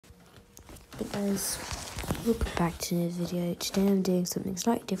Hey guys, welcome back to another video. Today I'm doing something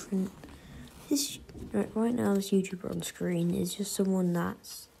slightly different. Right now this YouTuber on screen is just someone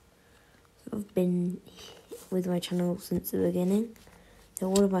that's sort of been with my channel since the beginning. They're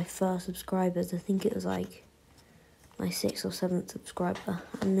one of my first subscribers. I think it was like my 6th or 7th subscriber. I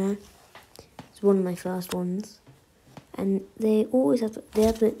don't know. It's one of my first ones. And they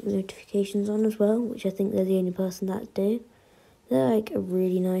have the notifications on as well, which I think they're the only person that do. They're like a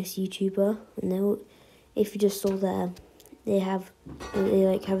really nice YouTuber, and if you just saw there, they have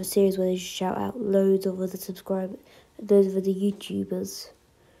a series where they just shout out loads of other YouTubers,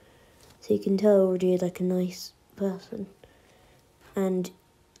 so you can tell already like a nice person. And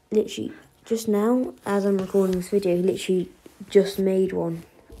literally just now, as I'm recording this video, he literally just made one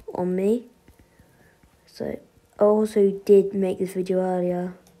on me. So I also did make this video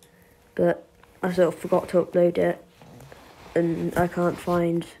earlier, but I sort of forgot to upload it. And I can't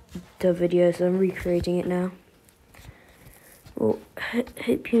find the video, so I'm recreating it now. Well,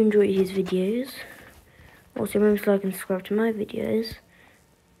 hope you enjoy his videos. Also, remember to like and subscribe to my videos.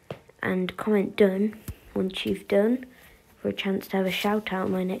 And comment done once you've done for a chance to have a shout out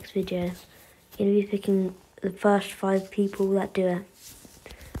in my next video. I'm going to be picking the first 5 people that do it.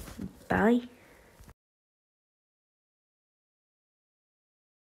 Bye.